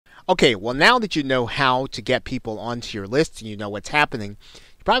Okay, well, now that you know how to get people onto your list and you know what's happening,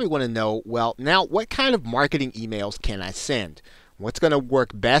 you probably want to know, well, now what kind of marketing emails can I send? What's going to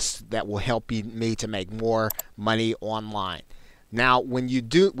work best that will help me to make more money online? Now, when you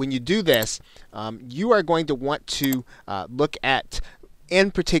do this, you are going to want to look at, in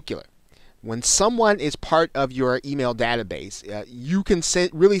particular, when someone is part of your email database, you can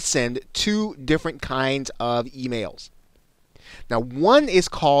really send two different kinds of emails. Now, one is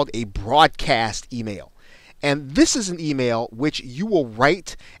called a broadcast email. And this is an email which you will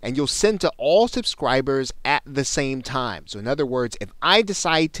write and you'll send to all subscribers at the same time. So in other words, if I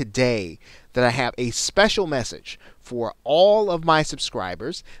decide today that I have a special message for all of my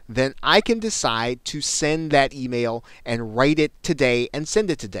subscribers, then I can decide to send that email and write it today and send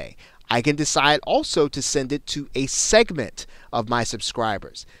it today. I can decide also to send it to a segment of my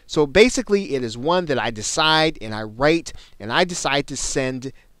subscribers. So basically it is one that I decide and I write and I decide to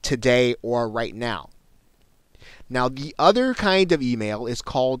send today or right now. Now the other kind of email is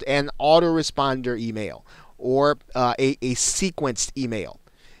called an autoresponder email or a sequenced email.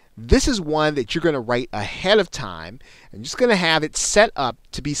 This is one that you're going to write ahead of time and just going to have it set up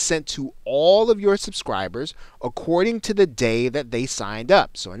to be sent to all of your subscribers according to the day that they signed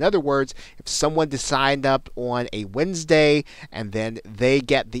up. So in other words, if someone signed up on a Wednesday and then they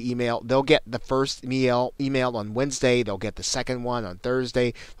get the email, they'll get the first email on Wednesday, they'll get the second one on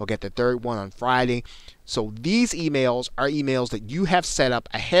Thursday, they'll get the third one on Friday. So these emails are emails that you have set up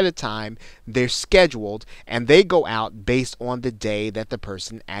ahead of time. They're scheduled and they go out based on the day that the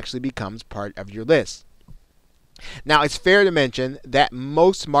person actually becomes part of your list. Now, it's fair to mention that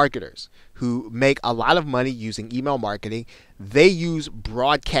most marketers who make a lot of money using email marketing, they use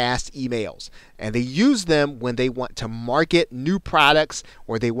broadcast emails. And they use them when they want to market new products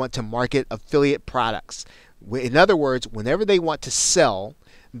or they want to market affiliate products. In other words, whenever they want to sell,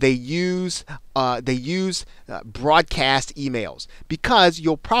 they use broadcast emails, because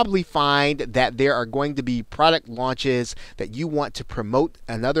you'll probably find that there are going to be product launches that you want to promote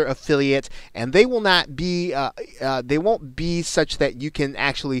another affiliate, and they will not be they won't be such that you can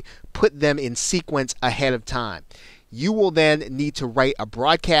actually put them in sequence ahead of time. You will then need to write a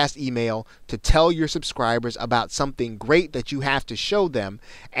broadcast email to tell your subscribers about something great that you have to show them,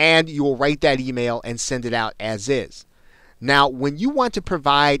 and you will write that email and send it out as is. Now, when you want to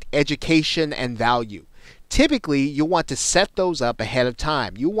provide education and value, typically you'll want to set those up ahead of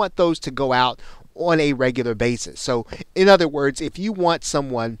time. You want those to go out on a regular basis. So, in other words, if you want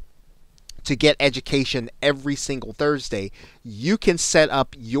someone to get education every single Thursday, you can set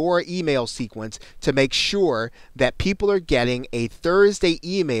up your email sequence to make sure that people are getting a Thursday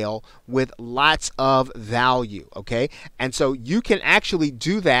email with lots of value, okay? And so you can actually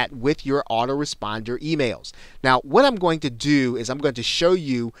do that with your autoresponder emails. Now, what I'm going to do is I'm going to show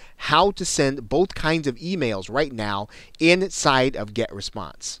you how to send both kinds of emails right now inside of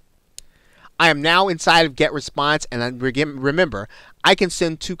GetResponse. I am now inside of GetResponse, and remember, I can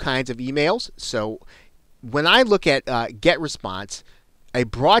send two kinds of emails. So when I look at GetResponse, a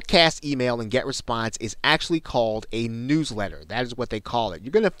broadcast email in GetResponse is actually called a newsletter. That is what they call it. You're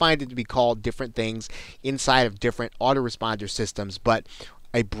going to find it to be called different things inside of different autoresponder systems, but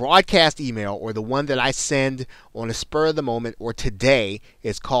a broadcast email, or the one that I send on a spur of the moment or today,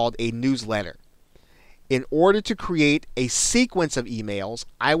 is called a newsletter. In order to create a sequence of emails,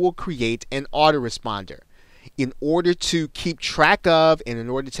 I will create an autoresponder. In order to keep track of and in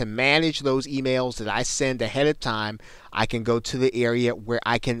order to manage those emails that I send ahead of time, I can go to the area where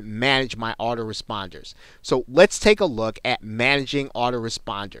I can manage my autoresponders. So let's take a look at managing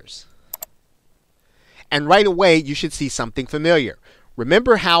autoresponders. And right away, you should see something familiar.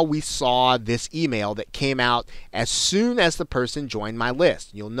 Remember how we saw this email that came out as soon as the person joined my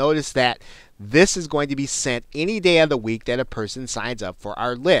list. You'll notice that this is going to be sent any day of the week that a person signs up for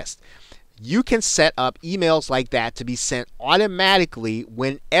our list. You can set up emails like that to be sent automatically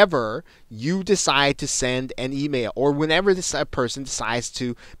whenever you decide to send an email or whenever this person decides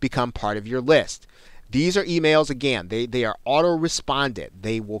to become part of your list. These are emails, again, they are auto-responded.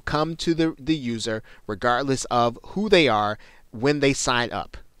 They will come to the user regardless of who they are when they sign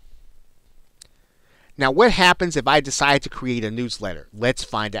up. Now, what happens if I decide to create a newsletter? Let's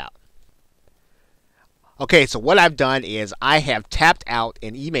find out. Okay, so what I've done is I have tapped out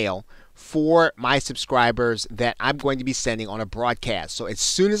an email for my subscribers that I'm going to be sending on a broadcast. So as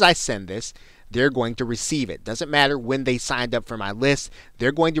soon as I send this, they're going to receive it. Doesn't matter when they signed up for my list,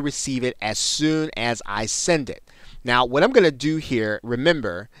 they're going to receive it as soon as I send it. Now, what I'm going to do here,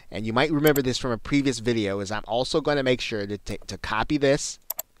 remember, and you might remember this from a previous video, is I'm also going to make sure to copy this,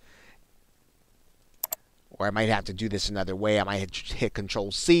 or I might have to do this another way. I might hit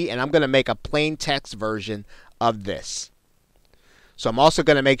Control C, and I'm going to make a plain text version of this. So I'm also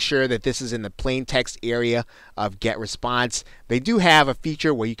going to make sure that this is in the plain text area of Get Response. They do have a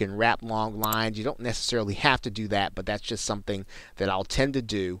feature where you can wrap long lines. You don't necessarily have to do that, but that's just something that I'll tend to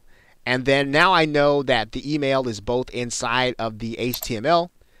do. And then now I know that the email is both inside of the HTML,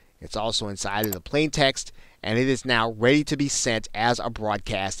 it's also inside of the plain text, and it is now ready to be sent as a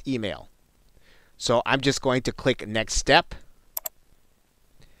broadcast email. So I'm just going to click Next Step.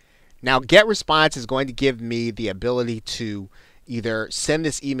 Now Get Response is going to give me the ability to either send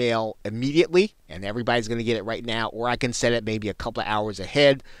this email immediately, and everybody's going to get it right now, or I can set it maybe a couple of hours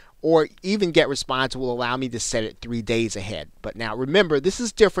ahead, or even Get Response will allow me to set it 3 days ahead. But now remember, this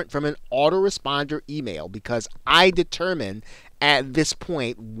is different from an autoresponder email because I determine at this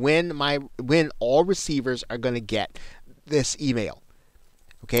point when all receivers are going to get this email.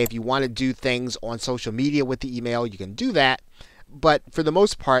 Okay, if you want to do things on social media with the email, you can do that. But for the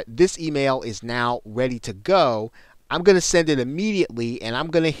most part, this email is now ready to go. I'm going to send it immediately, and I'm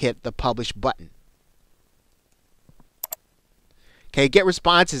going to hit the Publish button. Okay, Get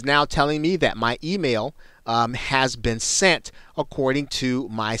Response is now telling me that my email has been sent according to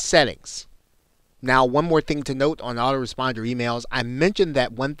my settings. Now, one more thing to note on autoresponder emails. I mentioned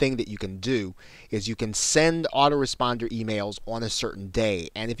that one thing that you can do is you can send autoresponder emails on a certain day.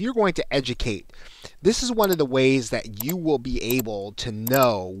 And if you're going to educate, this is one of the ways that you will be able to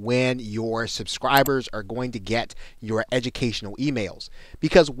know when your subscribers are going to get your educational emails.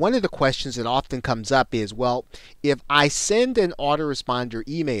 Because one of the questions that often comes up is, well, if I send an autoresponder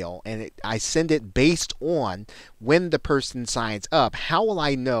email and I send it based on when the person signs up, how will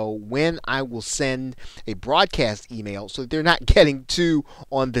I know when I will send a broadcast email so that they're not getting two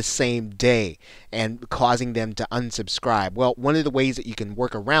on the same day and causing them to unsubscribe? Well, one of the ways that you can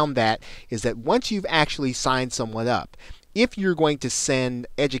work around that is that once you've actually signed someone up, if you're going to send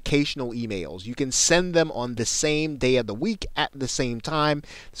educational emails, you can send them on the same day of the week at the same time.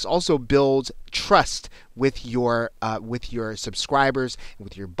 This also builds trust with your subscribers and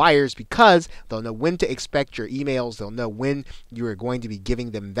with your buyers because they'll know when to expect your emails. They'll know when you are going to be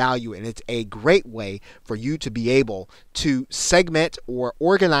giving them value, and it's a great way for you to be able to segment or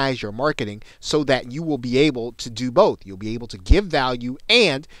organize your marketing so that you will be able to do both. You'll be able to give value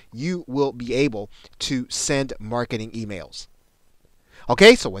and you will be able to send marketing emails.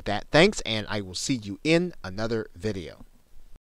 Okay, so with that, thanks, and I will see you in another video.